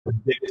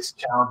biggest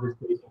challenges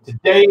facing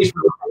today's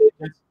real estate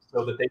agents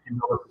so that they can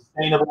build a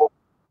sustainable,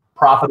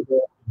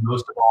 profitable, and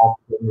most of all,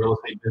 real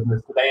estate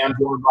business. Today, I'm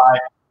joined by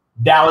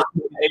Dallas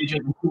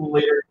agent and team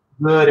leader.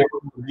 Good, and we're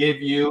going to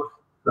give you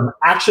some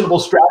actionable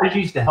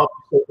strategies to help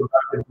you stay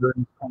productive during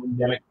this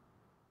pandemic.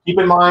 Keep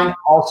in mind,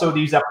 also,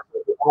 these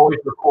episodes are always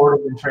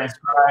recorded and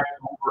transcribed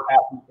over at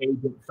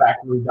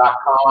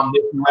theagentfactory.com.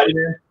 Nick, you ready,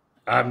 man?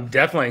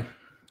 Definitely.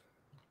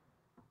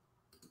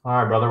 All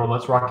right, brother. Well,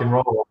 let's rock and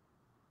roll.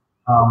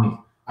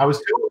 I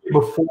was telling you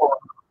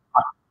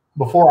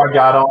before I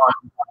got on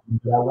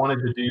that I wanted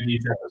to do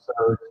these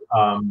episodes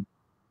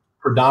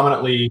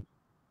predominantly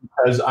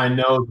because I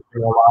know that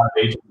there are a lot of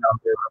agents out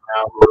there right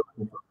now who are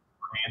looking for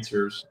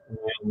answers.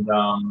 And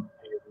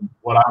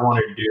what I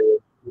wanted to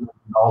do is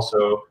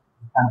also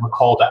kind of a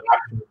call to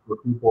action for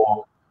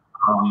people,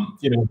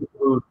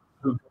 who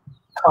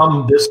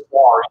come this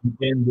far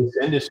in this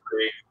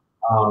industry.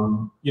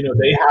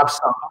 They have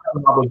some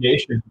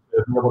obligation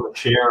to be able to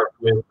share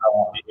with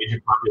the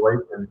agent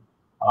population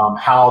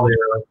how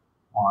they're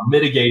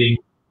mitigating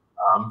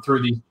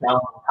through these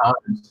challenging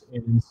times.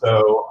 And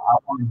so I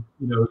want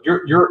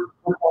you're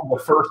the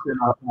first in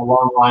a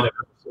long line of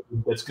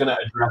episodes that's going to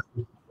address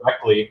this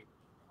directly.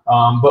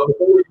 But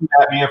before we do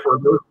that, man, for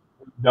those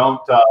who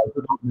don't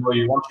know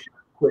you, why don't you give a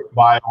quick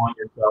bio on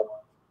yourself?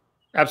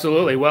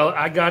 Absolutely. Well,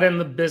 I got in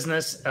the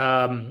business,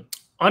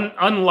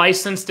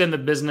 unlicensed in the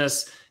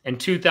business in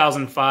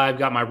 2005,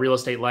 got my real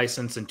estate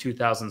license in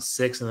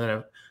 2006, and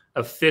then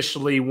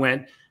officially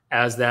went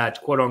as that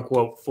quote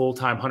unquote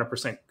full-time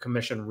 100%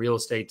 commission real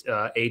estate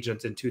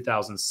agent in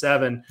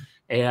 2007,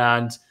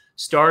 and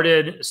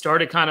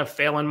started kind of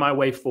failing my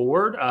way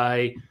forward.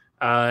 I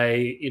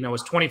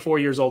was 24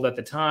 years old at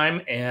the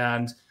time,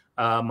 and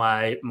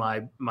my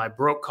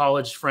broke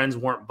college friends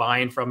weren't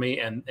buying from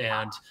me, and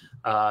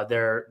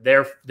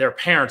their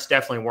parents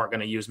definitely weren't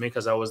going to use me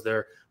because I was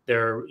their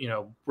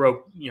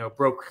broke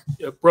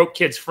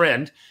kid's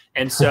friend.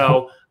 And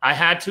so I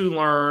had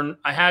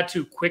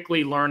to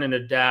quickly learn and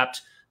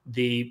adapt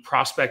the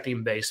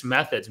prospecting based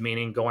methods,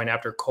 meaning going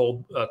after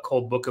cold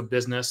book of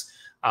business,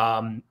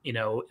 learn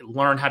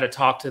how to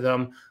talk to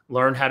them,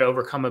 learn how to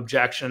overcome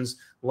objections,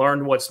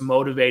 learn what's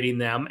motivating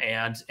them,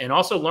 and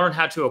also learn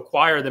how to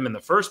acquire them in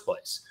the first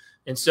place.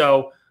 And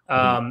so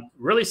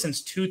really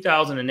since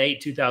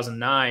 2008,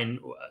 2009,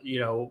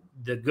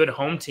 the Good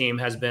Home team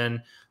has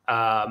been,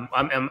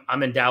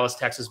 I'm in Dallas,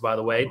 Texas, by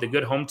the way. The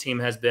Good Home team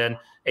has been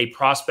a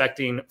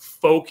prospecting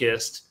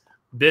focused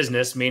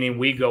business, meaning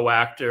we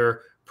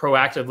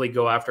proactively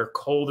go after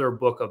colder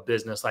book of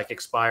business like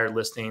expired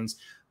listings,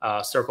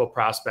 circle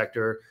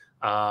prospector,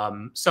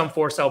 some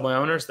for sale by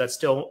owners. That's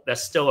still a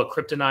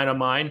kryptonite of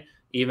mine.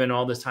 Even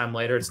all this time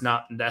later,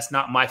 that's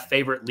not my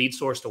favorite lead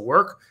source to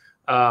work.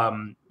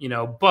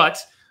 But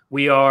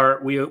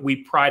we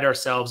pride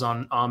ourselves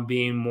on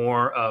being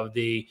more of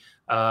the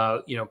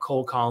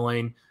cold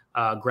calling,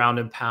 ground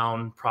and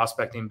pound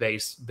prospecting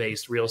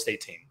based real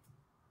estate team.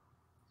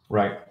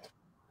 Right.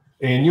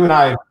 And you and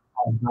I have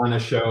done a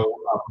show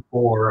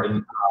before,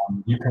 and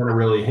you kind of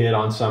really hit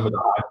on some of the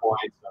high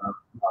points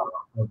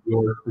of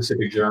your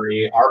specific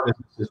journey. Our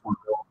businesses were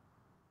built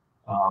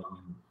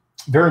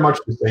very much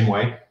the same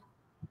way.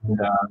 And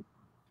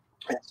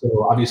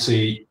so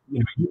obviously,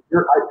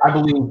 I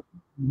believe a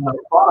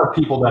lot of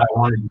people that I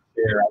wanted to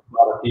share, a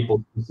lot of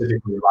people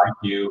specifically like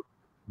you,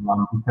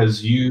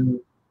 because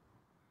you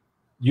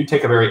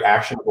take a very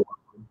actionable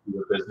approach to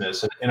your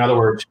business. And in other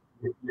words,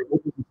 your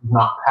business is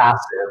not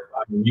passive.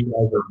 I mean, you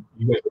guys are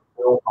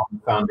built on the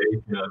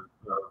foundation of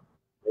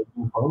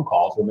making phone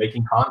calls or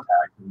making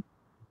contact. And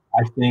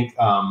I think,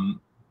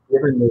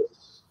 given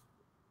this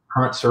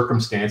current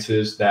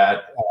circumstances,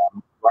 that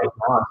right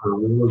now is a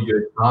really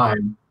good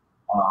time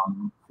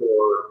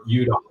for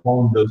you to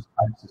hone those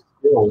types of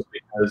skills,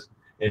 because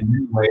in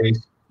many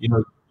ways, you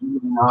may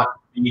not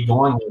be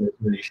going on as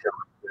many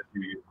showings as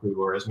you used to,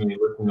 or as many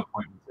listing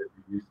appointments as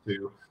you used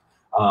to.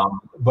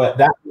 But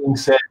that being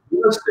said,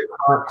 give us the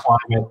current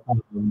climate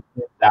in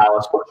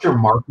Dallas. What's your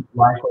market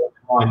like right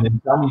now? And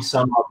then tell me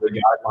some of the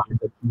guidelines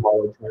that you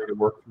all are trying to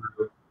work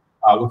through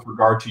with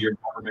regard to your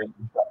government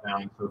and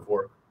shutdown and so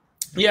forth.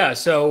 Yeah.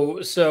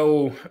 So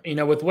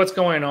with what's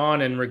going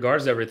on in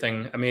regards to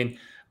everything, I mean,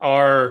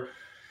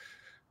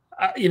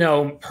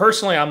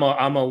 personally,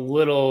 I'm a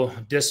little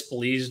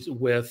displeased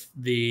with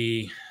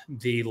the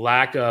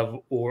lack of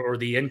or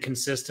the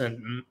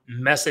inconsistent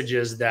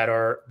messages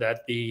that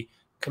the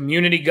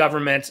community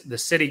government, the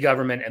city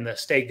government, and the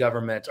state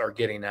government are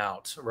getting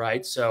out.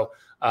 Right. So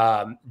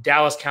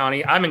Dallas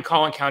County, I'm in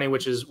Collin County,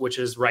 which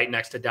is right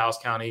next to Dallas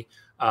County,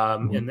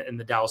 in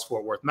the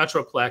Dallas-Fort Worth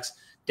Metroplex.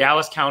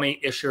 Dallas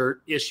County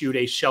issued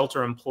a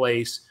shelter in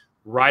place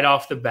right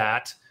off the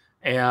bat,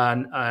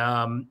 and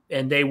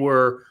they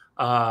were.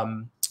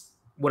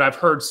 What I've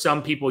heard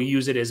some people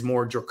use it as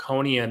more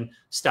draconian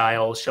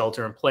style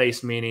shelter in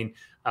place, meaning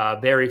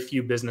very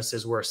few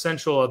businesses were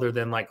essential other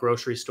than like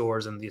grocery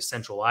stores and the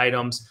essential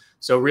items.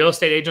 So real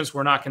estate agents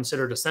were not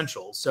considered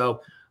essential.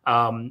 So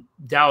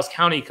Dallas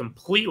County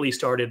completely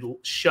started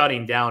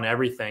shutting down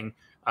everything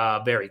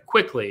very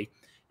quickly.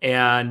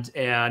 and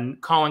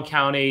Collin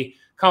County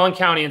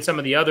and some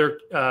of the other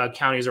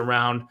counties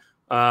around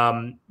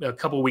a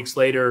couple of weeks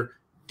later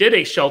did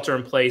a shelter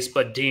in place,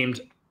 but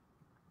deemed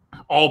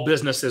all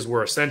businesses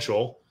were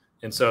essential.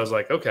 And so I was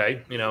like,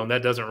 okay,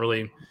 that doesn't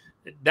really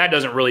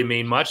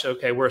mean much.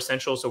 Okay, we're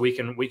essential, so we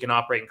can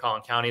operate in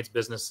Collin County. It's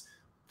business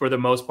for the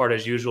most part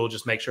as usual.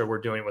 Just make sure we're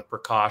doing it with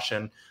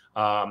precaution,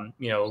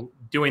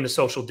 doing the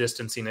social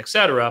distancing, et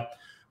cetera.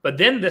 But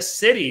then the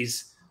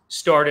cities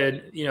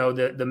started,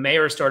 the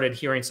mayor started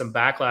hearing some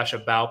backlash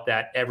about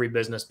that, every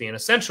business being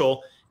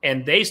essential,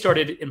 and they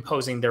started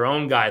imposing their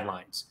own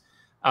guidelines.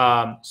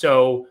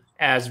 So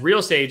as real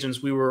estate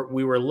agents, we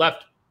were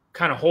left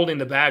kind of holding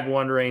the bag,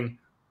 wondering,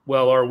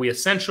 well, are we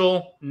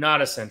essential,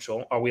 not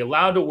essential? Are we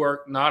allowed to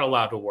work, not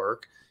allowed to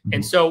work? Mm-hmm.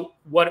 And so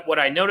what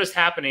I noticed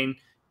happening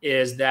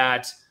is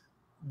that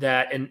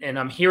and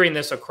I'm hearing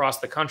this across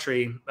the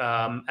country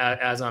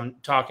as I'm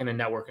talking and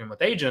networking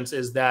with agents,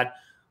 is that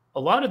a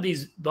lot of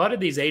these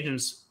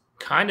agents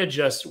kind of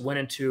just went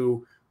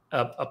into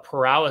a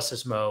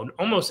paralysis mode.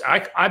 Almost,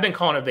 I've been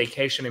calling it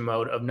vacationing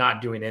mode of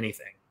not doing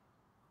anything.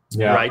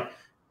 Yeah. Right.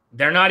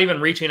 They're not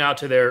even reaching out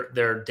to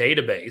their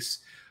database.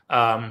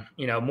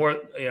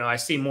 I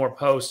see more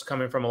posts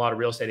coming from a lot of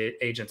real estate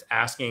agents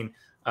asking,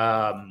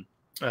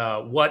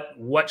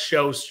 what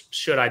shows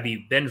should I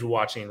be binge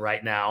watching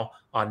right now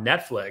on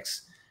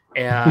Netflix?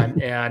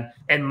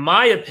 And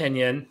my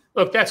opinion,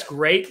 look, that's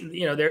great.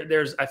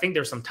 I think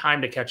there's some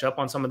time to catch up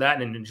on some of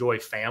that and enjoy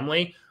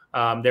family.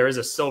 There is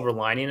a silver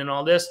lining in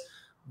all this,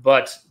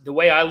 but the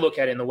way I look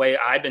at it and the way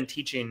I've been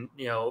teaching,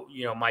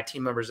 my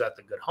team members at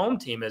the Good Home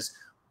team is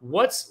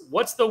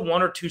what's the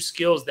one or two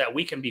skills that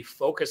we can be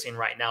focusing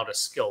right now to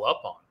skill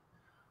up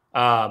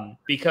on?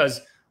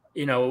 Because,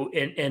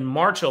 in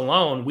March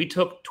alone, we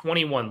took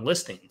 21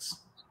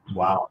 listings.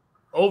 Wow.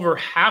 Over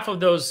half of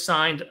those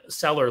signed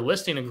seller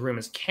listing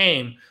agreements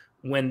came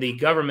when the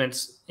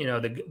governments,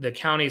 the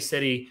county,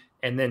 city,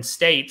 and then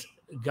state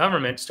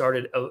government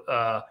started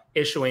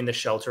issuing the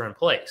shelter in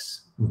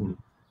place. Mm-hmm.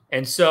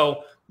 And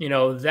so,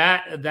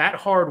 that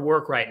hard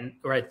work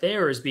right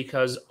there is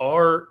because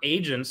our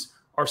agents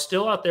are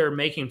still out there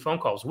making phone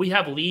calls. We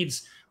have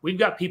leads. We've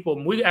got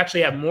people. We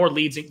actually have more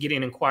leads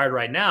getting inquired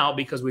right now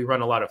because we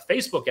run a lot of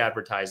Facebook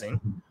advertising.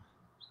 Mm-hmm.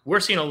 We're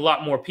seeing a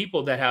lot more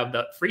people that have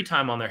the free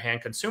time on their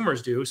hand.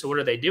 Consumers do. So what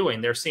are they doing?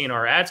 They're seeing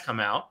our ads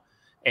come out,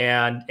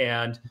 and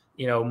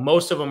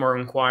most of them are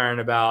inquiring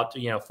about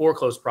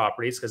foreclosed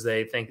properties because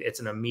they think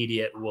it's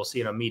we'll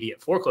see an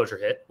immediate foreclosure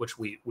hit, which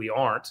we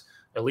aren't,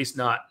 at least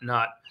not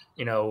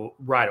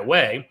right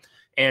away.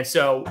 And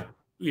so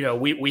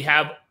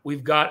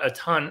we've got a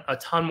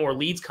ton more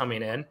leads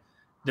coming in.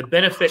 The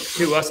benefit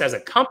to us as a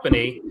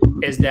company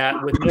is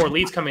that with more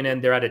leads coming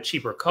in, they're at a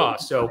cheaper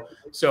cost. So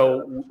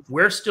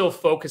we're still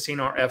focusing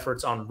our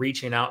efforts on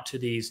reaching out to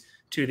these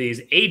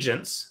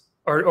agents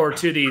or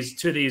to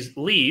these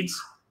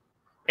leads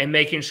and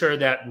making sure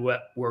that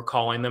we're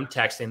calling them,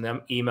 texting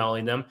them,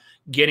 emailing them,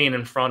 getting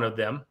in front of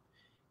them,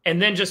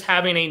 and then just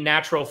having a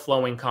natural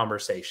flowing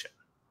conversation,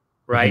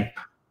 right?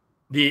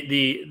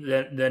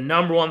 Mm-hmm. The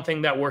number one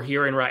thing that we're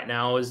hearing right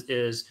now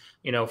is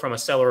from a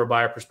seller or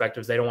buyer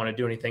perspective, they don't want to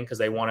do anything because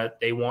they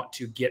want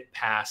to get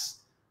past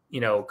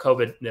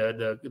COVID,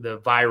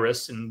 the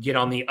virus, and get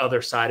on the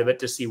other side of it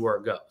to see where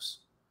it goes.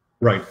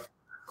 Right.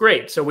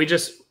 Great. So we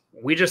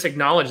just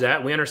acknowledge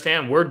that. We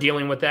understand we're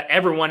dealing with that.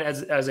 Everyone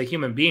as a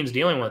human being is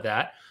dealing with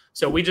that.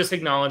 So we just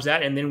acknowledge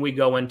that, and then we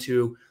go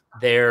into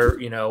their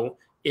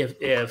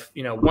if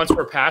once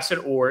we're past it,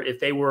 or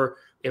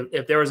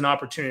if there was an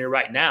opportunity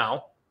right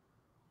now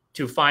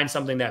to find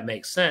something that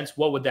makes sense,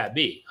 what would that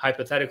be?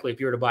 Hypothetically, if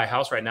you were to buy a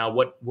house right now,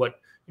 what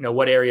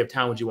area of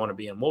town would you want to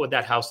be in? What would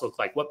that house look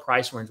like? What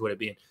price range would it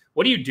be in?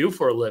 What do you do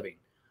for a living?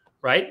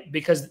 Right?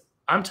 Because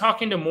I'm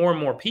talking to more and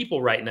more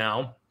people right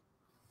now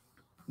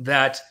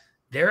that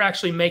they're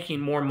actually making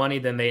more money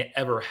than they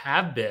ever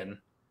have been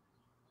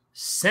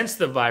since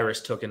the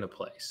virus took into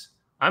place.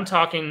 I'm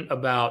talking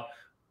about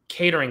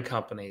catering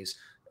companies,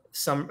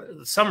 some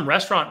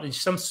restaurant,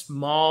 some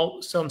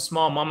small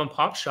mom and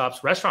pop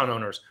shops, restaurant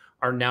owners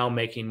are now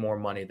making more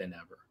money than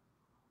ever.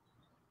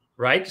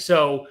 Right.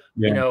 So,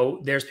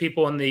 there's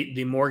people in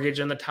the mortgage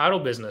and the title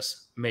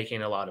business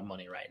making a lot of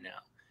money right now.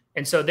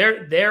 And so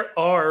there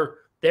are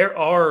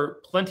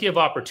plenty of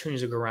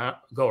opportunities to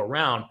go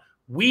around.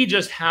 We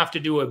just have to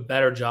do a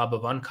better job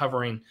of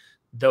uncovering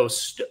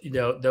those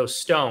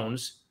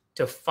stones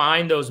to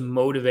find those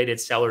motivated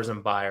sellers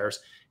and buyers,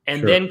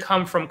 and then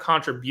come from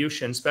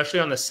contribution, especially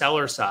on the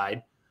seller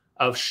side,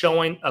 of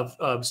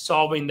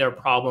solving their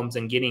problems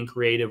and getting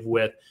creative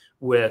with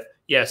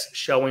yes,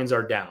 showings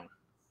are down,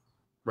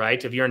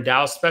 right? If you're in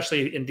Dallas,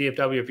 especially in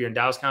DFW, if you're in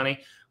Dallas County,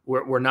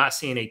 we're not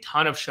seeing a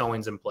ton of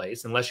showings in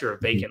place unless you're a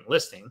vacant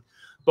listing,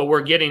 but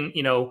we're getting,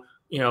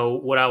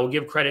 what I will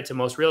give credit to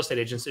most real estate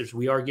agents is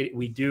we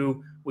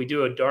do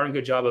a darn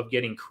good job of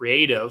getting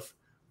creative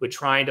with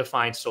trying to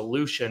find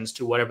solutions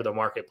to whatever the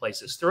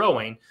marketplace is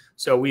throwing.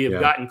 So we have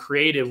gotten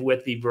creative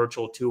with the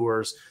virtual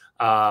tours,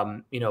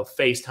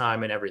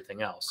 FaceTime and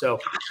everything else. So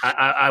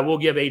I will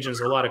give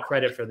agents a lot of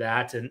credit for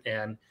that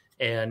and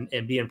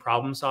being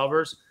problem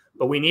solvers,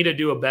 but we need to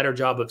do a better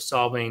job of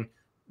solving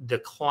the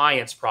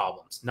client's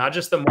problems, not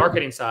just the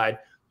marketing side,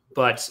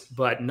 but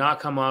not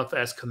come off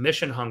as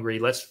commission hungry.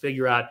 Let's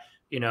figure out,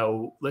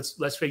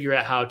 let's figure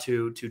out how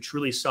to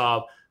truly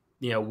solve,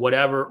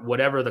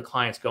 whatever the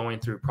client's going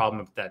through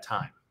problem at that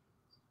time.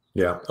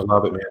 Yeah, I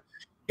love it, man.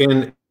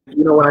 And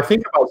when I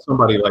think about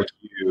somebody like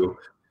you,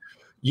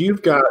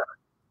 you've got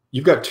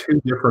two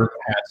different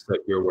hats that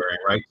you're wearing,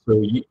 right?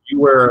 So you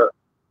wear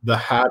the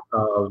hat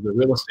of the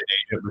real estate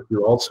agent, but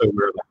you also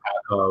wear the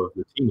hat of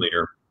the team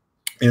leader.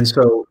 And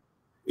so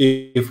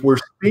if we're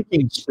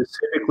speaking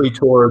specifically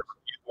towards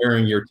you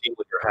wearing your team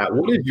leader hat,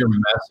 what is your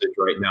message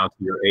right now to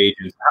your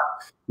agents?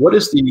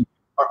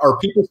 Are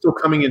people still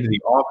coming into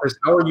the office?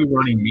 How are you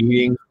running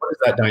meetings? What does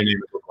that dynamic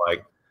look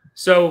like?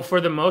 So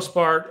for the most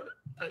part,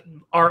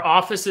 our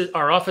office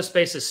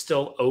space is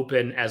still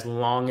open as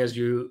long as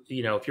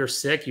if you're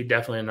sick,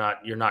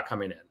 you're not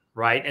coming in.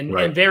 Right.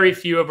 And very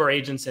few of our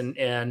agents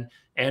and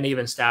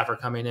even staff are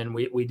coming in.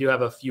 We do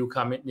have a few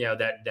coming,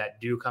 that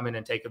do come in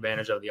and take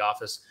advantage of the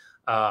office.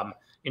 And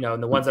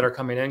the ones that are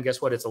coming in,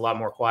 guess what? It's a lot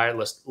more quiet,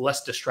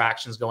 less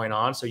distractions going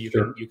on. So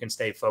you can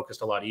stay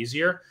focused a lot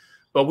easier.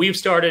 But we've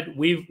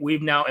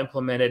now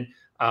implemented,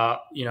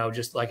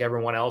 just like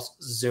everyone else,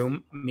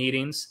 Zoom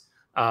meetings.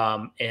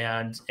 It's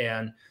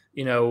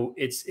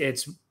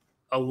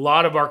a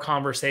lot of our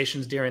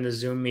conversations during the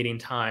Zoom meeting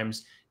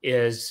times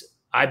is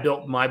I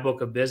built my book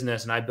of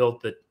business and I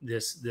built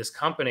this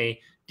company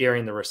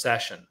during the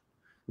recession.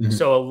 Mm-hmm.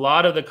 So a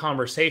lot of the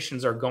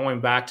conversations are going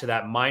back to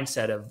that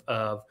mindset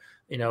of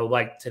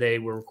like today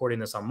we're recording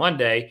this on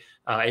Monday,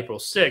 April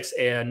 6th.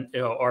 And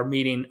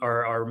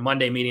our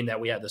Monday meeting that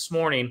we had this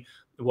morning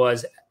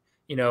was,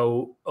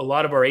 a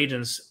lot of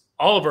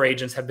all of our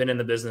agents have been in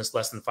the business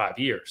less than 5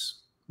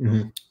 years.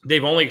 Mm-hmm.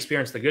 They've only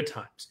experienced the good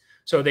times.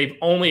 So they've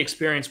only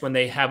experienced when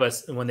they've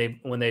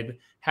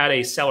had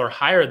a seller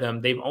hire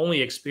them, they've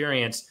only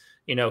experienced,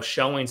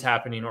 showings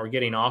happening or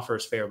getting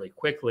offers fairly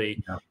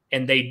quickly. Yeah.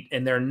 And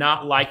they're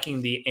not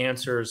liking the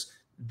answers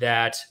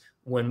that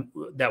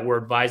we're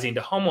advising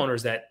to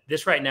homeowners that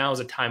this right now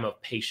is a time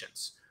of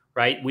patience,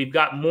 right? We've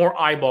got more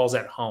eyeballs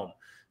at home.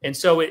 And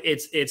so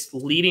it's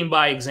leading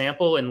by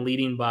example and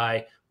leading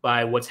by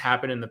what's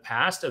happened in the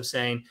past of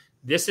saying,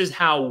 this is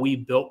how we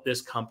built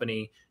this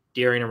company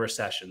during a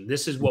recession.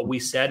 This is what we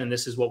said, and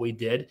this is what we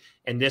did.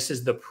 And this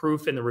is the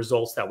proof and the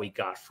results that we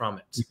got from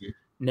it. Mm-hmm.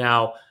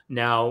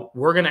 Now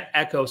we're going to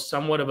echo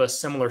somewhat of a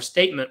similar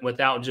statement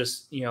without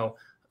just,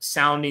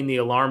 sounding the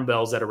alarm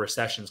bells that a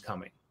recession's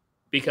coming,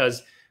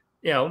 because,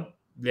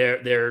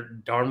 there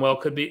darn well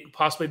could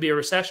possibly be a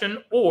recession,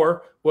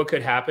 or what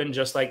could happen,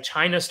 just like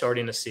China's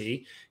starting to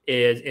see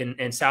is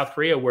in South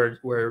Korea,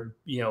 where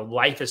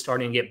life is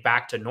starting to get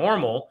back to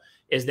normal,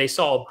 is they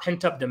saw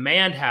pent up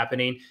demand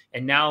happening,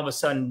 and now all of a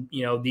sudden,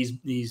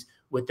 these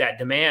with that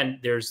demand,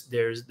 there's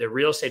the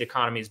real estate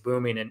economy is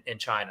booming in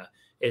China.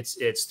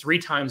 It's 3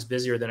 times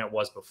busier than it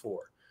was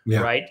before,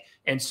 right?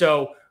 And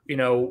so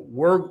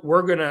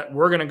we're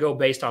gonna go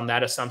based on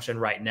that assumption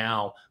right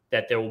now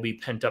that there will be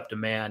pent up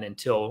demand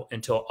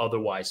until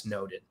otherwise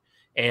noted,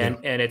 and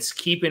it's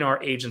keeping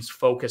our agents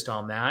focused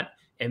on that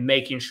and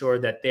making sure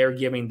that they're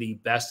giving the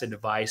best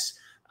advice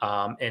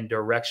and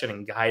direction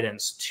and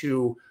guidance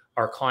to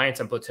our clients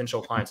and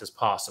potential clients as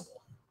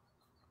possible.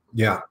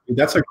 Yeah,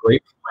 that's a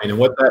great point. And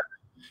what that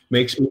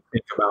makes me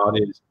think about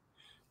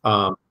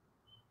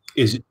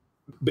is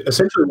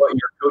essentially what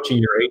you're coaching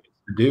your agents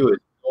to do is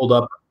build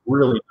up a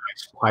really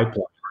nice pipeline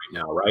right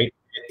now, right?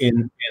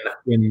 In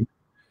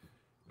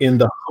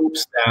the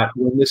hopes that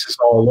when this is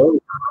all over,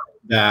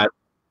 that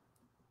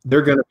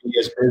they're going to be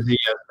as busy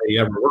as they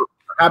ever were,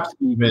 perhaps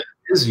even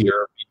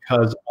busier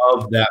because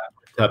of that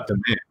pent-up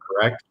demand.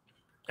 Correct?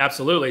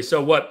 Absolutely.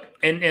 So what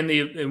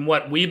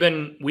we've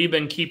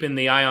been keeping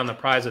the eye on the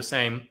prize of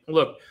saying,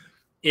 look,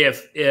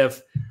 if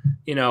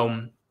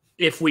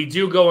we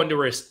do go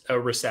into a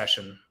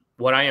recession,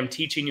 what I am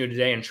teaching you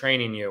today and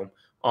training you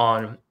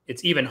on,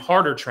 it's even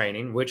harder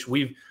training, which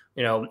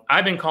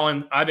I've been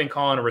calling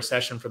a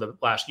recession for the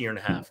last year and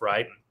a half,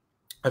 right?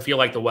 I feel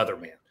like the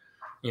weatherman.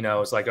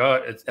 It's like,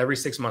 it's every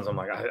 6 months. I'm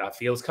like, I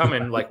feel it's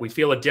coming. Like we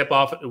feel a dip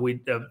off. We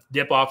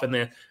dip off in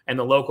the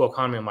local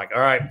economy. I'm like,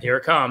 all right, here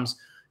it comes.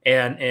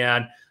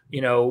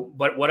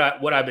 But what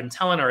I've been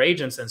telling our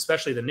agents, and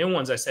especially the new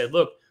ones, I said,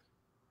 look,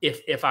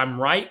 if I'm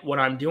right, what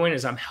I'm doing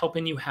is I'm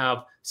helping you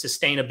have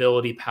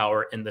sustainability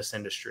power in this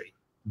industry.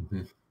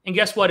 Mm-hmm. And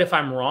guess what? If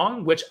I'm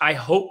wrong, which I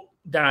hope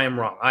that I am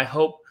wrong, I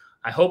hope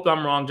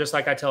I'm wrong. Just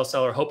like I tell a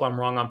seller, hope I'm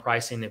wrong on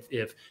pricing.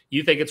 If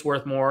you think it's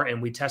worth more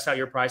and we test out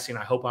your pricing,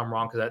 I hope I'm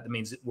wrong, because that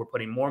means we're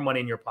putting more money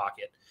in your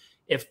pocket.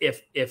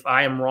 If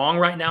I am wrong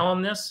right now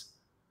on this,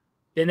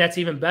 then that's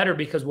even better,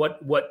 because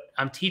what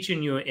I'm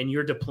teaching you and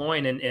you're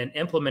deploying and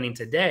implementing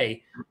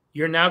today,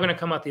 you're now going to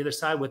come out the other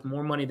side with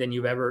more money than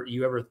you ever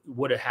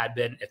would have had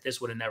been if this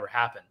would have never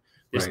happened.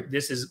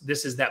 This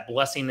is that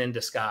blessing in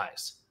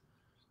disguise,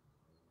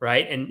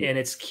 right? And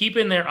it's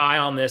keeping their eye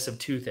on this of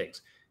 2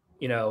 things.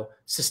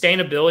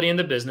 sustainability in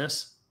the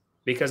business,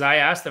 because I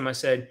asked them, I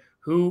said,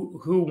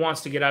 who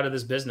wants to get out of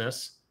this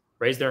business,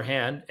 raise their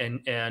hand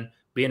and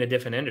be in a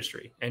different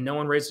industry, and no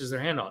one raises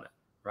their hand on it.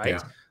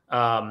 Right.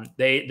 Yeah.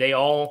 They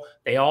all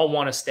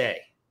want to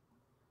stay.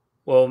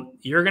 Well,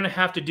 you're going to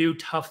have to do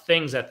tough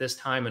things at this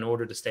time in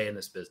order to stay in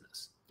this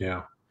business.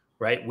 Yeah.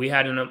 Right. We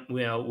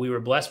were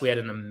blessed. We had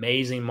an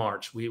amazing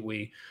March.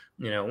 We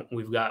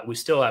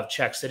still have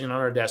checks sitting on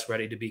our desk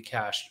ready to be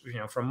cashed,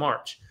 from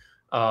March.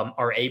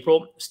 Our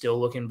April still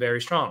looking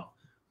very strong.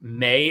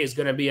 May is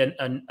going to be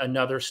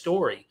another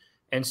story.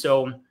 And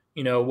so,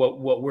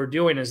 what we're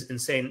doing is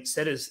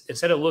instead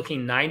of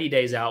looking 90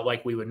 days out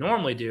like we would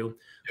normally do,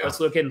 let's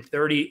look in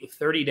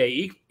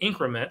 30-day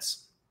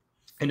increments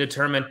and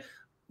determine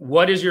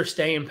what is your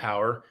staying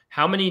power,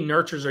 how many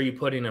nurtures are you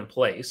putting in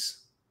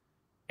place,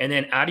 and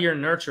then out of your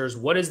nurtures,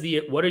 what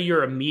are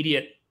your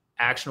immediate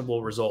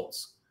actionable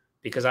results?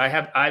 Because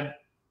I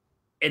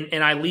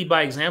lead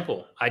by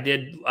example. I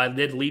did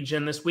lead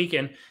gen this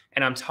weekend,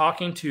 and I'm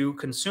talking to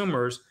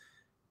consumers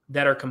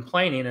that are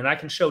complaining, and I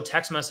can show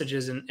text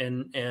messages and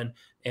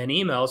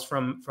emails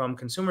from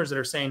consumers that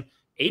are saying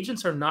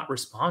agents are not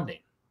responding.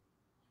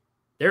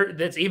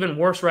 That's even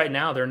worse right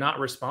now. They're not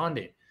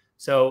responding.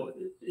 So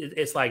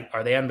it's like,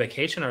 are they on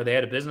vacation? Are they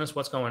out of business?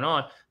 What's going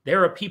on?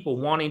 There are people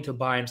wanting to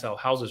buy and sell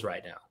houses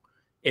right now.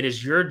 It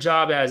is your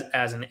job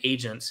as an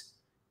agent,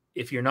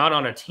 if you're not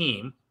on a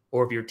team,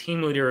 or if your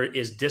team leader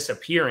is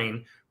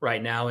disappearing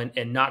right now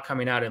and not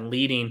coming out and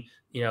leading,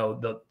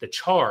 the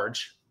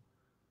charge,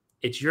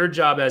 it's your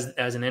job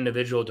as an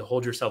individual to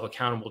hold yourself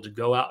accountable to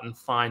go out and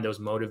find those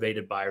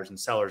motivated buyers and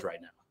sellers right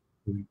now.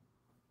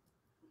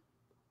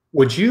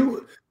 Would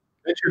you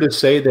venture to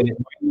say that it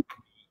might be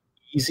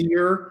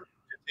easier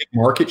to take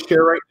market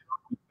share right now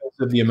because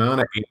of the amount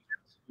of agents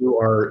who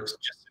are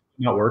just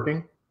not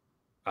working?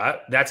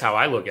 That's how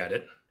I look at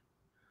it.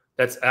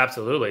 That's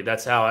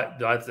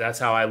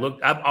how I look.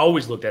 I've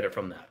always looked at it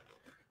from that,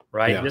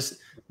 right? Yeah.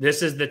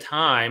 This is the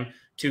time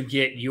to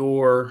get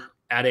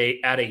at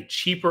a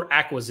cheaper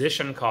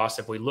acquisition cost.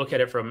 If we look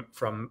at it from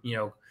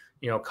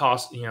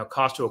cost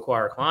to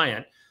acquire a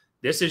client,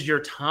 this is your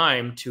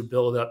time to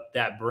build up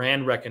that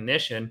brand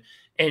recognition.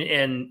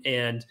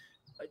 And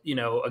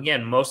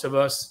again, most of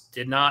us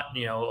did not,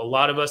 a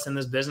lot of us in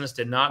this business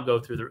did not go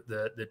through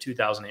the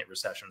 2008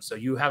 recession. So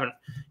you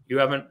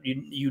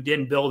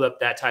didn't build up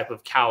that type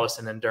of callous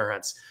and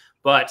endurance.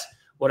 But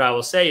what I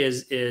will say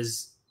is,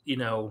 if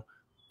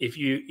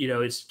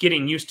it's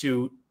getting used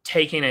to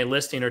taking a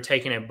listing or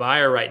taking a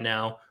buyer right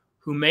now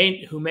you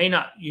may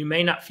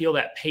not feel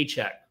that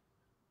paycheck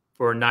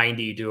for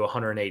 90 to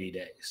 180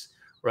 days,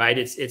 right?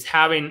 It's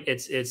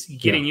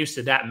getting used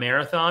to that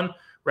marathon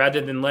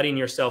rather than letting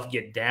yourself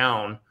get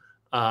down,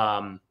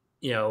 and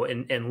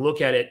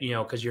look at it,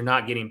 because you're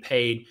not getting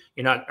paid,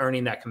 you're not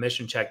earning that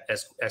commission check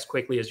as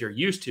quickly as you're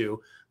used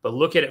to, but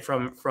look at it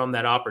from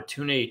that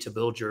opportunity to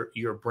build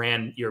your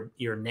brand,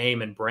 your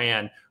name and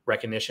brand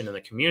recognition in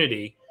the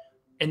community,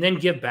 and then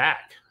give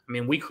back. I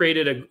mean, we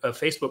created a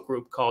Facebook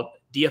group called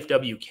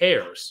DFW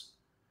Cares,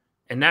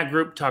 and that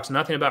group talks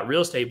nothing about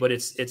real estate, but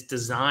it's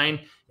designed,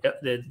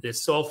 the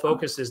sole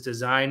focus is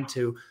designed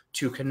to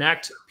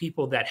connect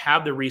people that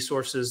have the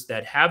resources,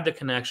 that have the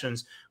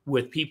connections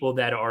with people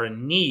that are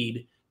in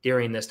need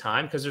during this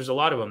time, because there's a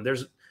lot of them.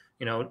 There's,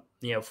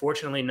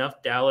 fortunately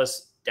enough,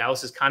 Dallas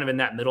is kind of in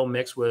that middle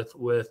mix with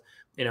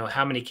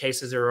how many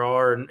cases there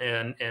are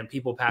and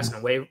people passing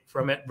away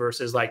from it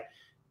versus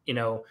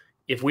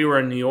if we were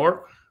in New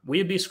York,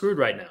 we'd be screwed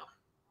right now,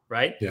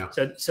 right? Yeah.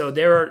 So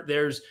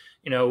there's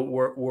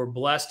we're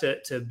blessed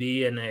to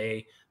be in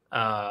a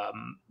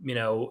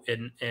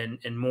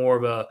in more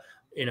of a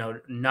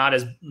not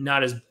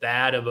as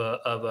bad of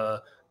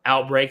a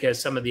outbreak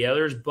as some of the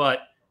others, but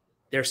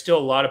there's still a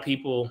lot of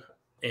people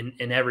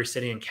in every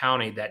city and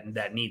county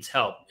that needs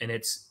help, and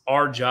it's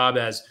our job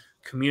as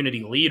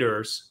community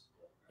leaders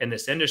in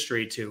this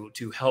industry to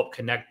help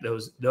connect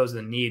those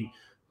in need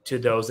to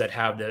those that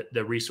have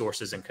the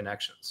resources and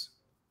connections.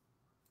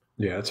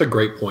 Yeah, that's a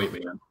great point,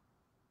 man.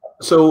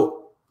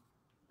 So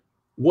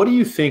what do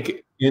you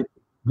think,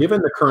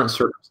 given the current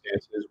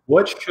circumstances,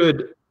 what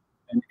should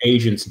an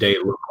agent's day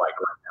look like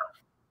right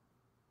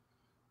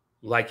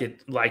now?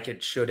 Like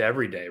it should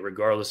every day,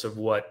 regardless of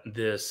what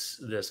this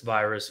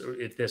virus, or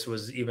if this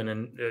was even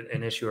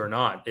an issue or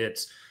not.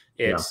 It's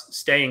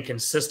staying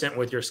consistent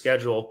with your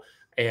schedule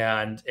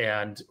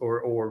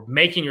or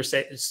making your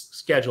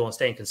schedule and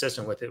staying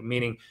consistent with it,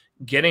 meaning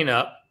getting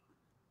up,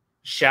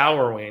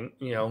 showering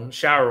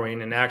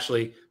and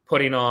actually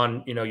putting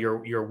on,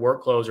 your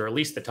work clothes, or at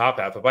least the top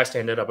half. If I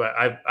stand it up,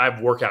 I've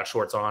workout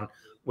shorts on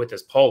with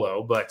this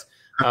polo, but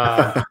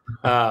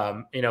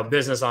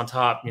business on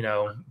top,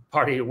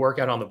 party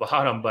workout on the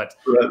bottom, but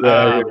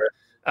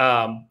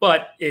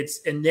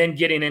and then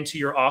getting into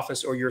your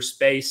office or your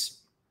space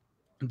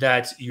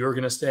that you're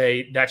going to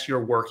stay, that's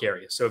your work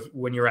area. So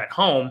when you're at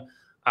home,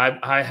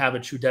 I have a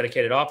true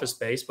dedicated office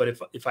space, but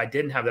if I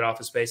didn't have that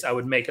office space, I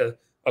would make a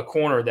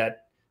corner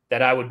that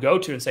I would go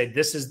to and say,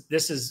 this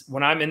is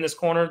when I'm in this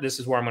corner, this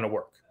is where I'm going to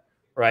work.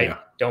 right? Yeah.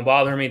 Don't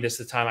bother me. This is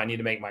the time I need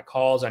to make my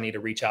calls. I need to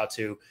reach out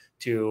to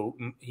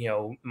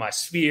my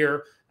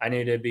sphere. I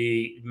need to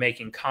be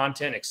making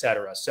content,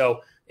 etc.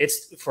 So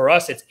it's for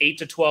us, it's 8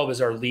 to 12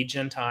 is our lead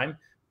gen time,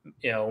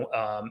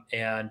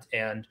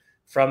 and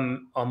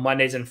from on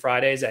Mondays and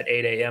Fridays at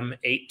 8 a.m.,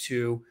 8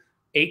 to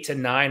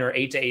 9 or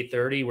 8 to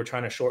 8:30, we're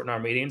trying to shorten our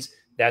meetings.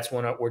 That's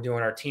when we're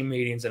doing our team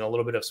meetings and a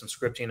little bit of some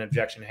scripting and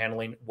objection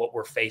handling, what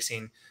we're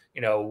facing,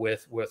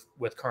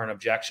 with current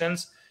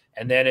objections.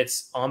 And then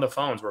it's on the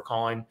phones. We're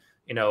calling,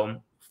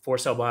 for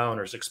sale by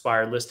owners,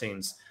 expired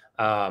listings.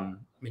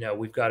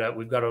 We've got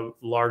a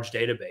large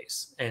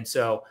database. And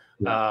so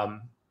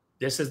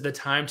this is the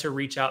time to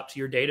reach out to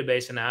your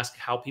database and ask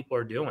how people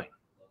are doing.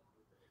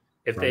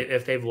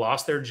 If they've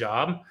lost their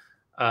job,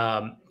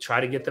 try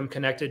to get them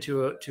connected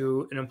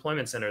to an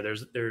employment center.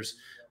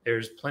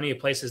 There's plenty of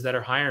places that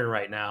are hiring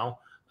right now.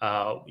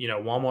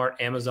 Walmart,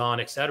 Amazon,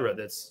 et cetera.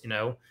 That's,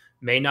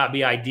 may not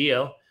be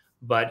ideal,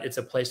 but it's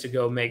a place to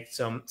go make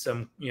some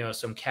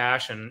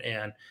cash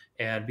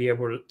and be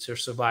able to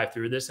survive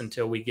through this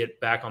until we get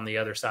back on the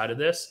other side of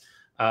this.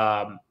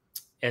 And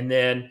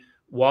then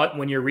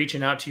when you're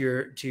reaching out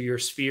to your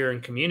sphere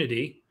and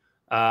community,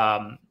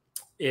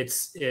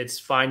 it's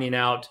finding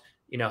out,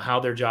 how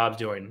their job's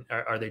doing.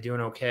 Are they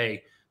doing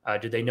okay?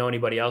 Do they know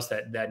anybody else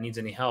that needs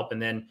any help?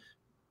 And then,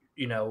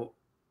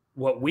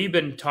 what we've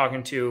been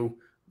talking to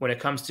when it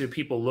comes to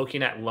people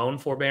looking at loan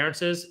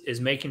forbearances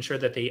is making sure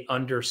that they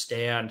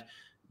understand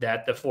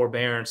that the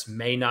forbearance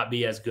may not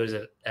be as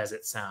good as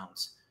it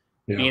sounds.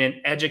 Yeah. Being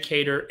an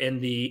educator in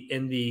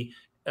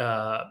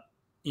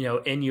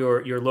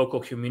your local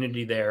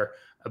community there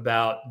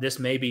about this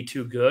may be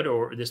too good,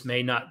 or this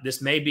may not,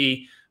 this may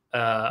be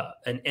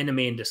an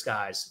enemy in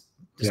disguised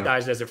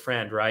as a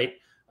friend, right?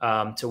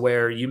 To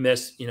where you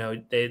miss,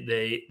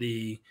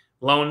 the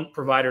loan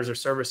providers or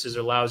services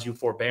allows you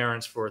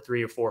forbearance for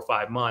 3 or 4 or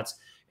 5 months.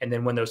 And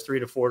then when those 3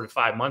 to 4 to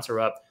 5 months are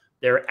up,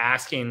 they're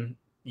asking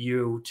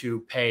you to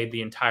pay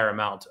the entire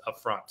amount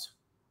up front.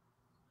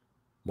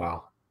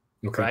 Wow.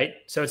 Okay. Right.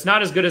 So it's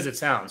not as good as it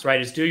sounds, right?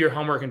 It's do your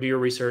homework and do your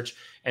research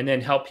and then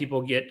help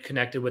people get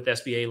connected with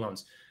SBA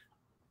loans.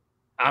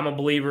 I'm a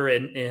believer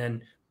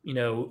in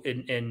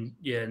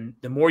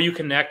the more you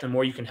connect, the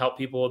more you can help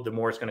people, the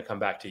more it's going to come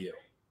back to you.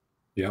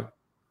 Yep.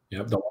 The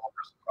law of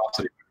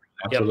reciprocity.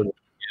 Absolutely. Yep.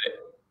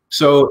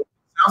 So it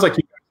sounds like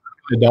you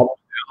guys are double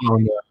down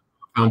on the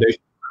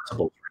foundation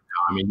principles right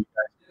now. I mean,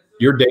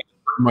 your data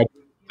is pretty much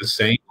the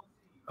same.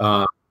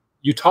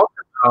 You talked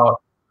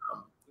about,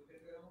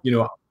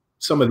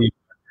 some of the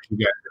you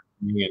guys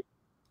are doing,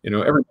 and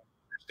everybody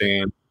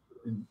understands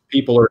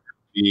people are going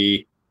to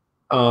be,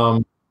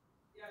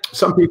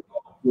 some people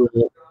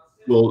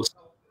will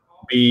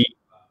be,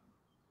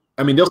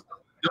 I mean, they'll still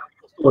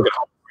look at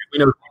home. We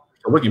know people are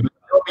still looking, but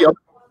there'll be other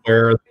people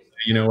where,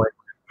 like,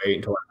 wait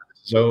until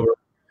this is over.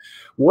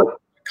 What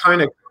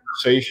kind of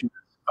conversations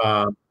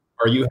are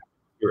you having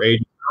with your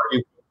agent? Are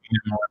you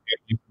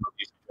getting some of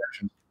these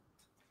objections?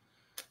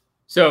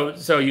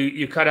 So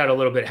you cut out a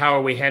little bit. How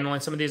are we handling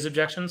some of these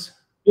objections?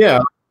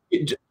 Yeah, I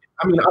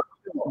don't know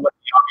what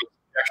the obvious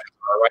objections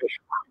are, right?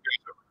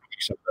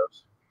 Some of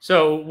those.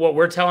 So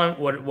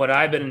what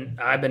I've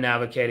been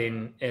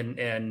advocating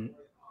and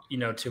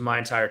to my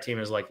entire team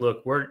is like,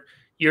 look,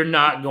 you're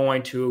not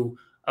going to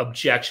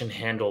objection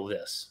handle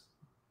this.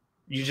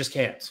 You just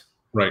can't.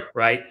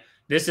 Right.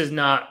 This is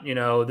not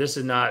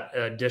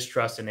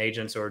distrust in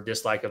agents or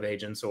dislike of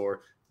agents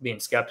or being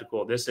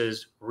skeptical. This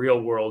is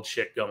real world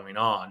shit going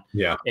on.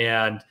 Yeah.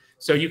 And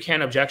so you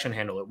can't objection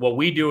handle it. What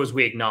we do is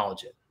we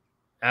acknowledge it.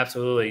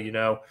 Absolutely.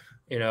 And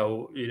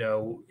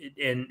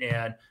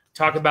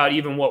talk about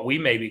even what we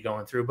may be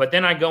going through. But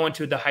then I go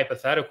into the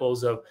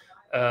hypotheticals of,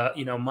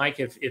 Mike,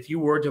 if you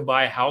were to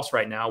buy a house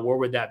right now, where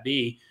would that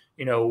be?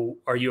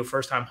 Are you a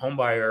first-time home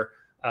buyer?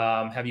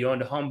 Have you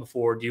owned a home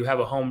before? Do you have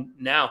a home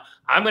now?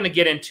 I'm going to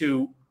get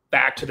into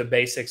back to the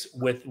basics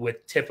with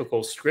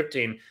typical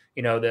scripting,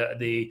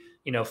 the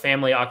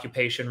family,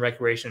 occupation,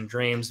 recreation,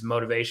 dreams,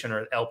 motivation,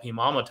 or LP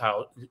Mama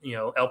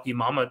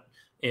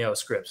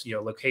scripts,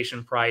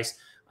 location, price,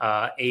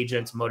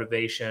 agents,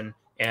 motivation,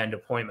 and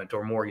appointment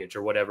or mortgage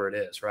or whatever it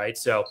is. Right.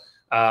 So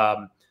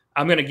I'm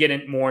going to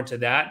get more into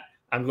that.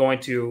 I'm going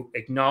to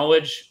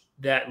acknowledge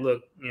that,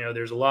 look,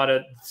 there's a lot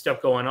of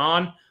stuff going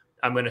on.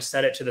 I'm going to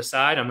set it to the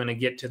side. I'm going to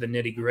get to the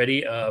nitty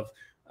gritty of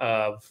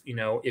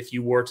if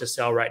you were to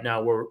sell right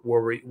now,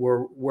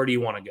 where do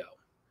you want to go?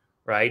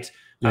 Right.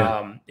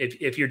 Yeah.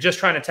 If you're just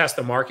trying to test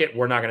the market,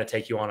 we're not going to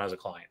take you on as a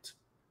client.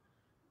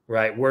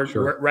 Right.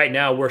 We're right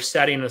now we're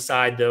setting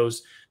aside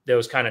those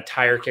kind of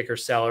tire kicker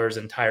sellers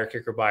and tire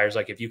kicker buyers.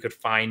 Like, if you could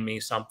find me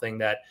something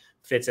that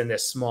fits in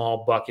this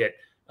small bucket,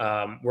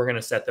 we're going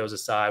to set those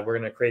aside. We're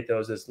going to create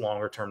those as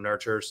longer term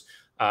nurtures.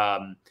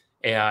 And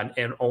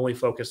only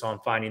focus on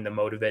finding the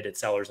motivated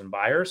sellers and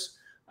buyers.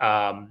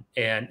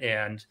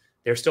 And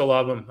there's still a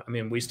lot of them. I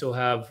mean, we still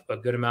have a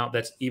good amount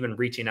that's even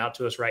reaching out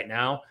to us right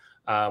now.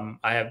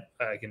 I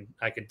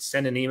could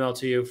send an email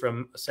to you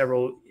from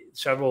several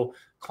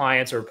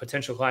clients or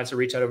potential clients that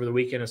reach out over the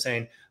weekend and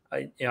saying,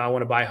 I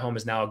want to buy a home.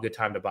 Is now a good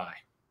time to buy?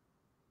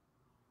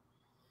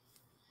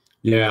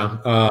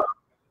 Yeah.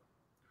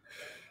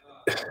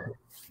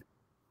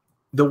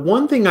 The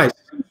one thing I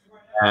see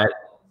that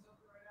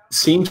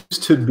seems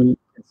to be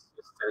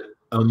consistent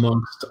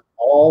amongst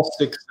all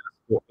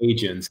successful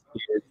agents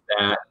is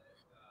that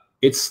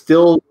it's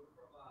still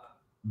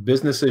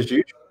business as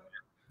usual.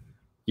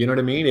 You know what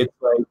I mean? It's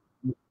like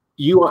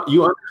you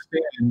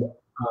understand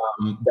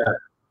that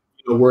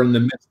we're in the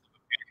midst of a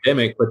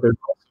pandemic, but there's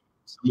also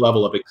some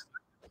level of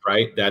acceptance,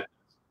 right? That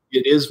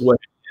it is what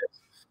it is,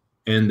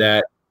 and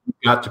that you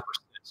got to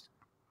persist.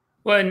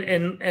 Well,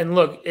 and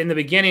look, in the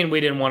beginning, we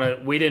didn't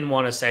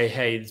want to say,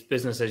 hey, it's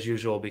business as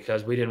usual,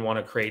 because we didn't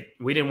want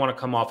to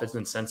come off as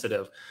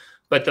insensitive.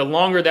 But the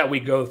longer that we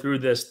go through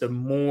this, the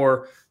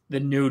more the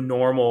new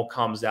normal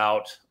comes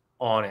out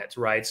on it,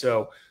 right? It's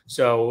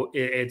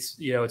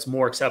it's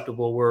more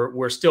acceptable.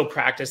 We're still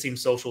practicing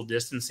social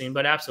distancing,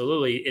 but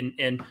absolutely,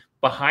 and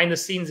behind the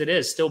scenes, it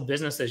is still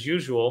business as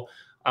usual.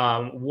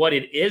 What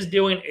it is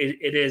doing,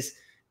 it is,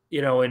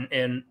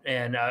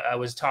 and I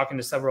was talking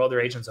to several other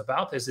agents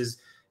about this,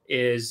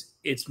 is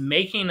it's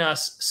making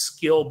us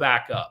skill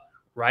back up,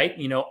 right?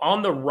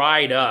 On the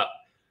ride up,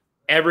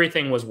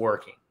 everything was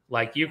working.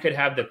 Like, you could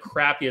have the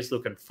crappiest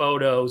looking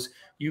photos,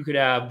 you could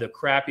have the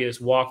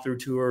crappiest walkthrough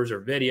tours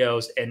or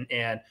videos, and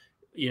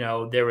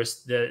there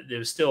was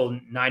still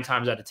 9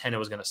 times out of 10 it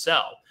was going to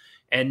sell.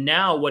 And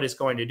now what it's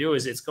going to do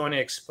is it's going to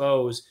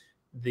expose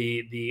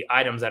the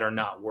items that are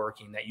not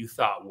working that you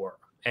thought were.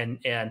 And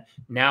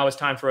now it's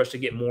time for us to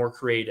get more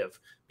creative,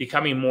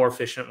 becoming more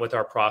efficient with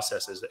our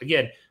processes.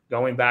 Again,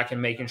 going back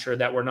and making sure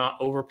that we're not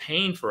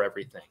overpaying for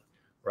everything,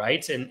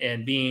 right?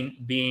 And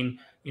being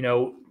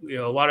a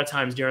lot of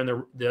times during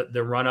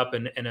the run up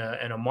in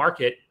a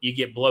market, you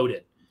get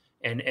bloated,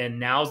 and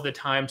now's the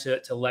time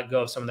to let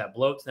go of some of that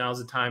bloat. Now's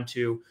the time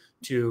to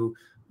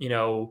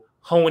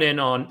hone in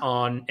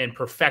on and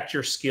perfect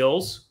your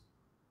skills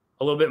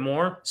a little bit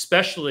more,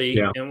 especially,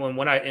 Yeah. and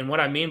what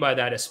I mean by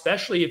that,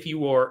 especially if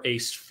you are a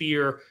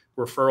Sphere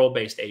referral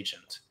based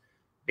agent,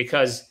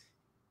 because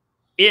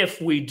if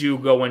we do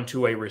go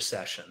into a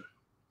recession,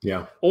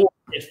 Yeah. or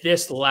if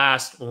this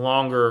lasts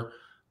longer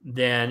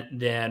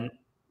than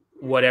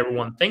what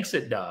everyone thinks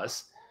it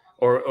does,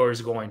 or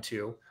is going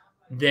to,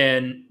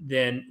 then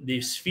the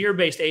Sphere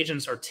based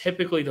agents are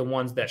typically the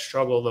ones that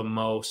struggle the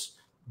most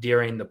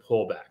during the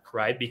pullback,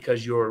 right?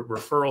 Because your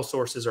referral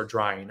sources are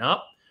drying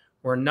up.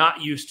 We're not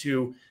used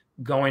to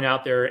going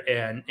out there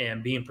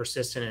and being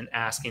persistent and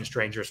asking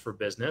strangers for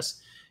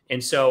business.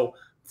 And so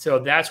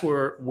that's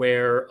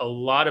where a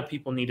lot of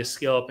people need to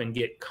skill up and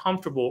get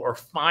comfortable or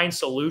find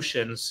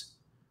solutions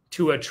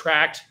to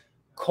attract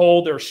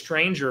cold or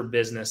stranger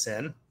business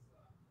in,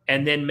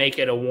 and then make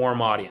it a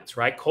warm audience,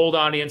 right? Cold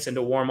audience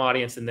into warm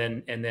audience, and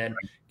then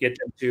get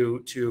them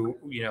to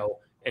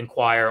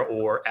inquire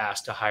or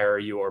ask to hire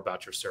you or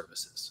about your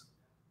services.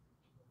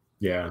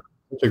 Yeah.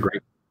 That's a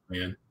great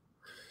plan.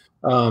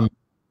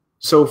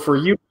 So for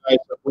you guys,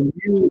 when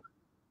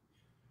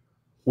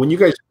you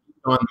guys meet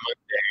on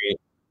Monday,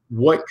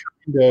 what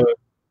kind of,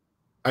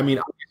 I mean,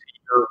 obviously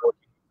you're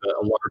working with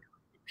a large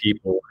group of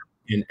people,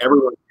 and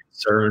everyone's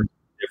concerns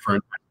are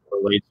different as it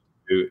relates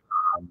to,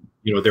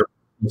 their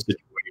own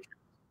situation.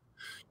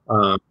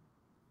 Um,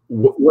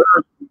 what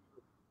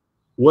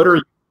are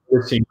you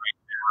noticing right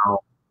now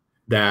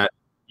that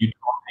you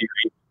talk to your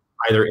agents,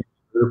 either in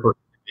a group or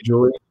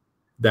individually,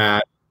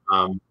 that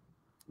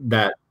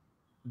that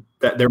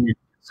they're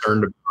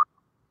concerned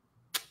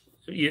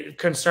about?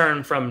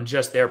 Concern from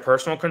just their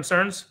personal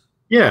concerns?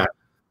 Yeah.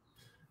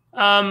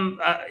 A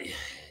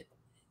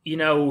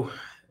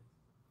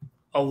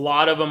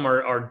lot of them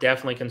are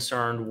definitely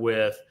concerned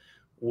with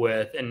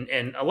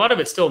and a lot of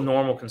it's still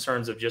normal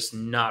concerns of just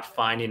not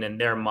finding in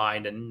their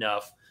mind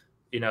enough.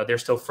 They're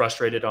still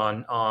frustrated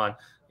on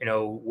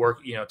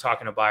work,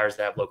 talking to buyers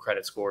that have low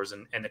credit scores,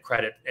 and the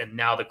credit, and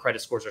now the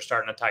credit scores are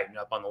starting to tighten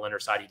up on the lender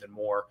side even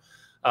more.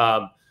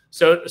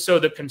 So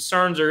the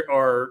concerns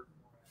are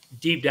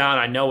deep down.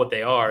 I know what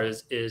they are,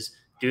 is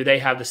do they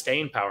have the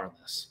staying power in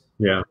this?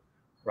 Yeah.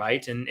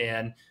 Right.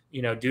 And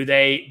do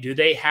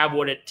they have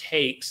what it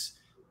takes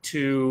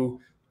to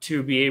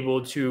be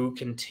able to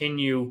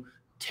continue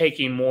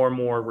taking more and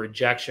more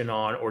rejection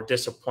on, or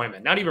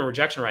disappointment? Not even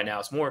rejection right now.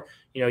 It's more,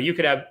 you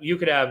could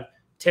have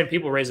 10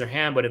 people raise their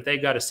hand, but if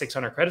they've got a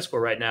 600 credit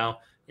score right now,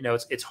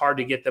 it's hard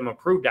to get them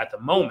approved at the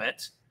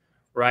moment.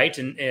 Right.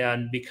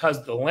 And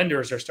because the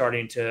lenders are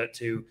starting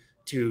to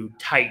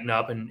tighten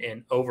up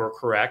and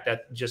overcorrect,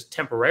 that just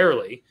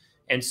temporarily.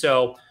 And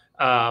so,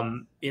 a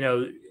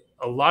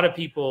lot of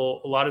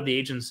the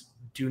agents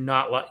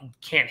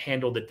can't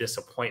handle the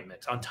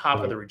disappointment on top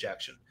of the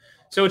rejection.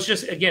 So it's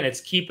just, again, it's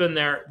keeping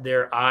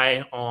their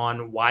eye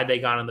on why they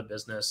got in the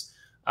business.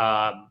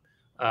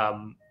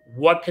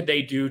 What could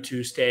they do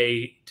to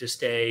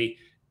stay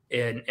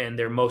in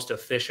their most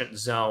efficient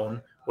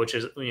zone, which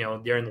is,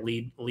 during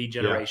the lead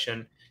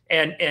generation.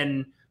 Yeah.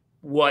 And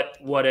what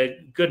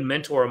a good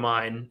mentor of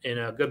mine and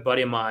a good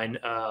buddy of mine,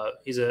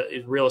 he's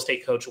a real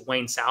estate coach,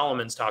 Wayne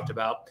Salomon's talked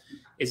about,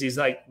 is he's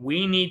like,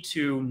 we need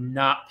to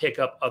not pick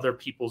up other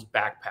people's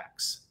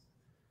backpacks.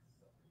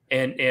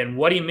 And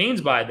what he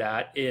means by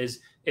that is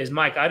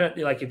Mike, I don't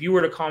like, if you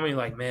were to call me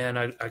like, man,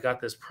 I got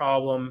this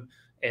problem,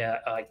 and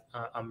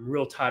I'm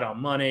real tight on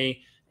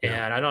money,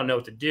 and I don't know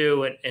what to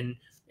do, and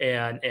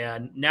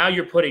now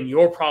you're putting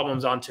your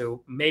problems onto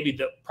maybe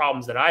the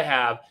problems that I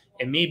have,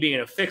 and me being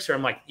a fixer,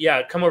 I'm like,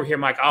 yeah, come over here,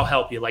 Mike, I'll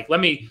help you. Like, let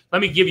me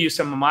give you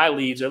some of my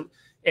leads,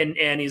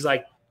 and he's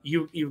like,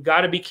 you've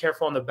got to be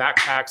careful on the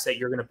backpacks that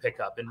you're going to pick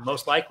up, and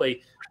most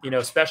likely,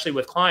 especially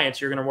with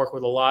clients, you're going to work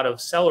with a lot of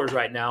sellers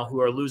right now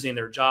who are losing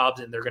their jobs,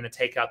 and they're going to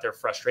take out their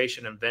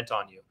frustration and vent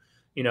on you,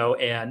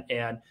 and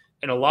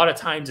a lot of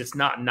times it's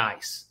not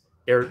nice.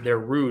 They're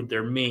rude,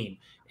 they're mean.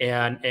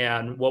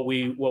 And what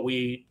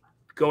we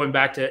going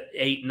back to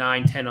 8,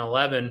 9, 10,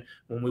 11,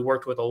 when we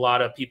worked with a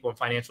lot of people in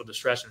financial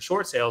distress and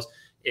short sales,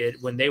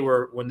 when they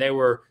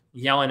were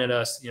yelling at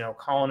us,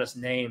 calling us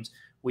names,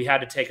 we had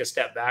to take a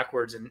step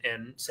backwards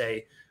and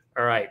say,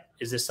 all right,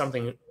 is this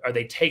something, are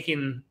they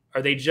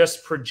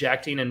just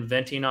projecting and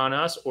venting on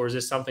us, or is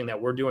this something that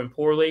we're doing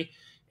poorly?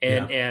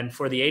 And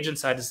for the agent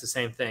side, it's the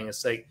same thing.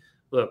 It's like,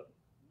 look,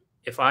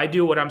 if I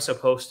do what I'm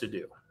supposed to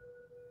do,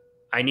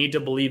 I need to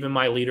believe in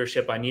my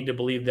leadership. I need to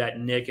believe that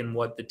Nick and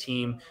what the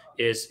team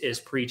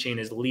is preaching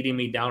is leading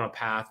me down a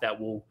path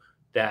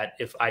that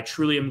if I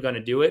truly am going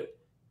to do it,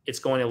 it's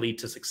going to lead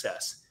to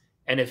success.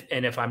 And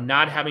if I'm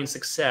not having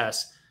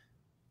success,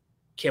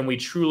 can we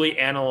truly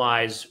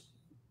analyze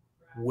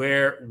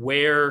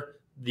where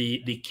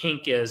the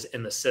kink is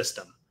in the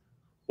system?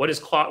 What is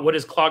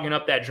clogging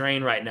up that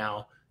drain right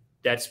now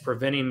that's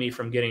preventing me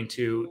from getting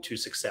to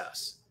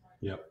success?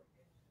 Yep.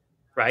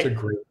 Right. That's a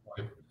great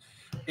point.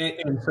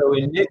 And so,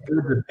 in Nick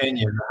Good's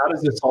opinion, how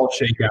does this all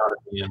shake out at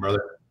the end,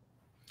 brother?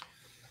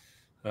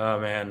 Oh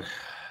man,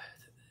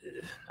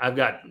 I've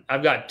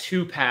got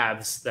two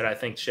paths that I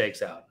think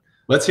shakes out.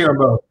 Let's hear them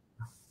both.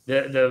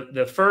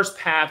 The first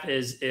path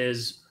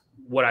is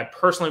what I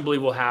personally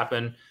believe will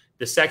happen.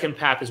 The second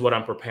path is what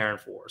I'm preparing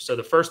for. So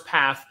the first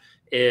path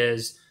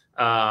is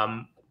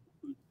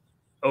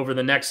over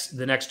the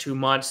next 2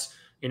 months.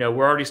 We're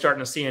already starting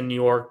to see in New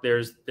York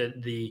there's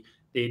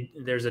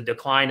there's a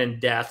decline in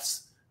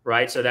deaths.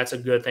 Right. So that's a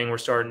good thing. We're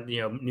starting,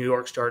 New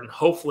York starting,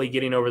 hopefully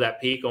getting over that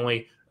peak.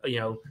 Only,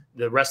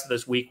 the rest of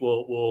this week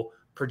will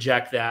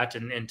project that,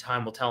 and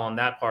time will tell on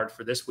that part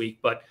for this week.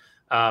 But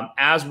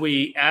as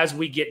we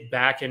get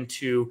back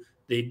into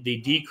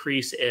the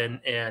decrease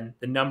in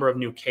the number of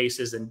new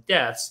cases and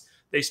deaths,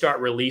 they start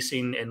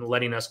releasing and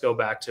letting us go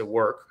back to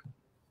work,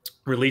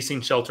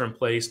 releasing shelter in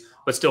place,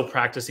 but still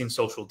practicing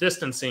social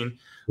distancing.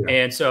 Yeah.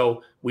 And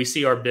so we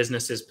see our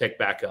businesses pick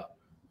back up.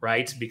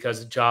 Right,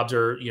 because jobs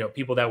are,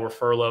 people that were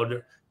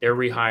furloughed, they're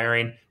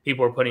rehiring.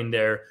 People are putting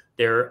their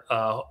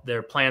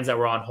plans that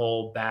were on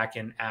hold back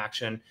in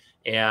action.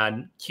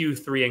 And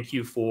Q3 and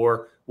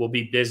Q4 will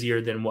be busier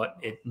than what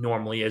it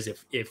normally is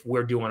if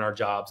we're doing our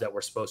jobs that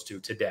we're supposed to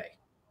today.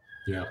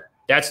 Yeah,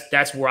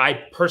 that's where I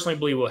personally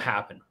believe will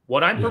happen.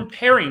 What I'm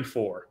preparing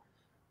for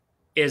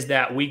is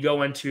that we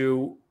go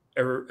into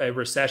a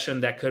recession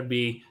that could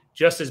be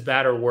just as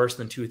bad or worse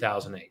than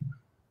 2008.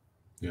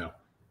 Yeah.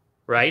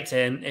 Right.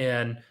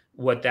 And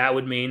what that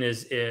would mean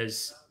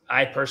is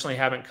I personally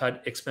haven't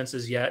cut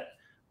expenses yet,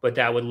 but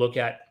that would look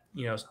at,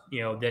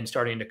 then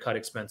starting to cut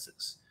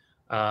expenses,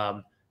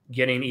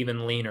 getting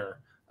even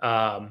leaner,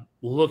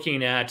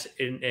 looking at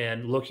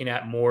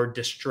more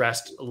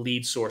distressed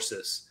lead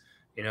sources,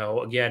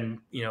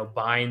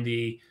 buying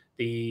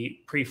the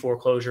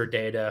pre-foreclosure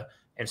data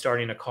and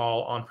starting to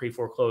call on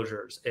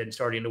pre-foreclosures and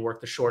starting to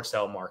work the short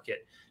sale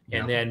market.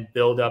 And then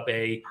build up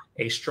a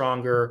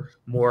stronger,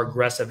 more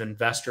aggressive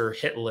investor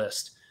hit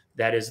list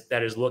that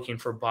is looking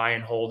for buy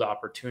and hold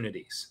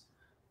opportunities.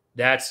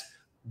 That's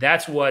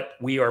what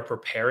we are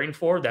preparing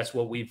for. That's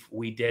what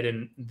we did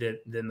in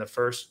the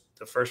first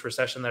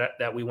recession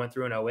that we went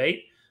through in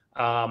 2008.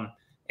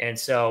 And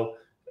so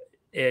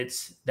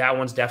that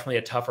one's definitely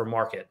a tougher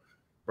market,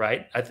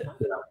 right?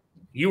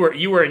 You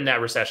were in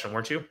that recession,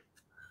 weren't you?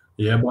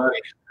 Yeah, buddy.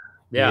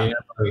 Yeah.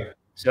 Buddy.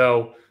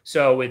 So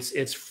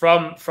it's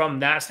from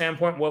that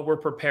standpoint what we're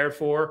prepared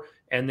for,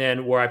 and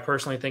then where I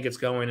personally think it's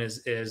going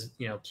is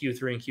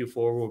Q3 and Q4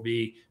 will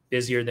be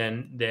busier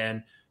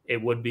than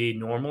it would be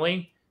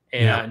normally,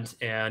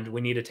 and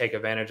we need to take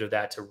advantage of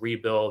that to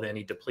rebuild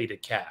any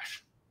depleted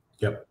cash.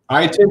 Yep,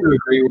 I tend to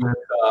agree with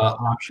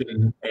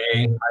option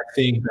A. I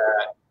think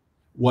that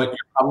what you're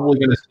probably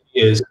going to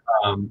see is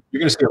you're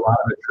going to see a lot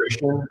of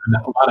attrition,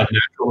 a lot of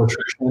natural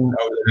attrition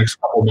over the next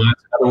couple of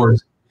months. In other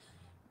words,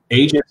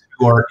 agents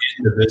who are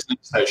in the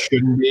business that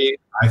shouldn't be,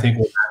 I think,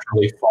 will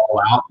naturally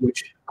fall out,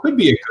 which could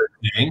be a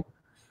good thing.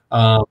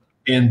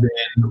 And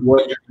then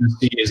what you're going to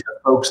see is the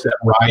folks that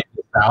ride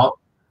this out,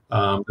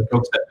 the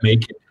folks that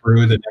make it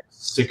through the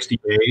next 60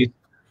 days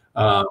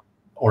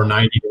or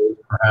 90 days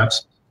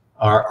perhaps,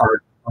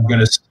 are going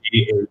to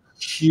see a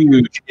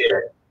huge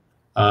hit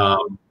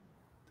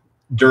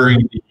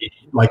during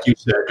like you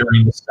said,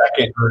 during the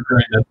second or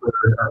during the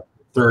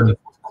third and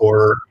fourth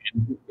quarter.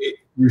 And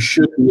you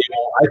should be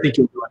able, I think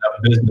you'll do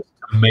enough business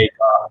to make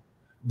up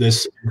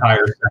this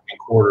entire second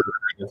quarter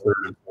during the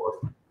third and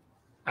fourth.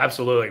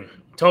 Absolutely.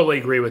 Totally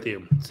agree with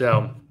you.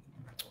 So,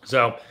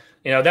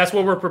 that's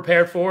what we're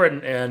prepared for.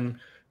 And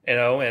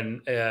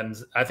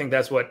I think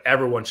that's what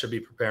everyone should be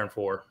preparing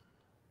for.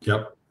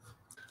 Yep.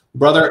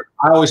 Brother,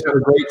 I always have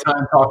a great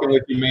time talking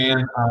with you,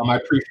 man. I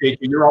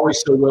appreciate you. You're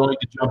always so willing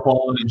to jump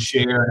on and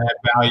share and add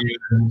value,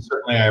 and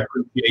certainly I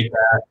appreciate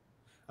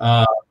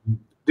that.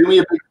 Do me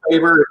a big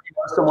favor. If you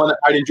know someone that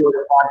might enjoy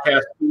the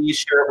podcast, please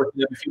share it with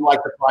them. If you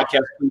like the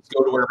podcast, please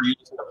go to wherever you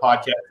listen to the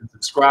podcast and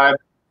subscribe.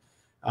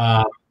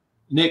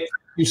 Nick,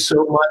 thank you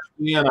so much,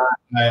 man.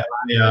 I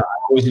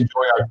always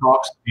enjoy our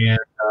talks, and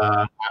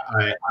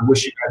I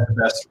wish you guys the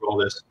best through all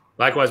this.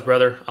 Likewise,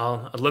 brother.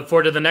 I'll look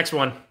forward to the next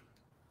one.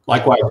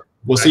 Likewise.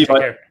 We'll see you. Take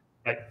care.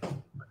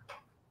 Bye.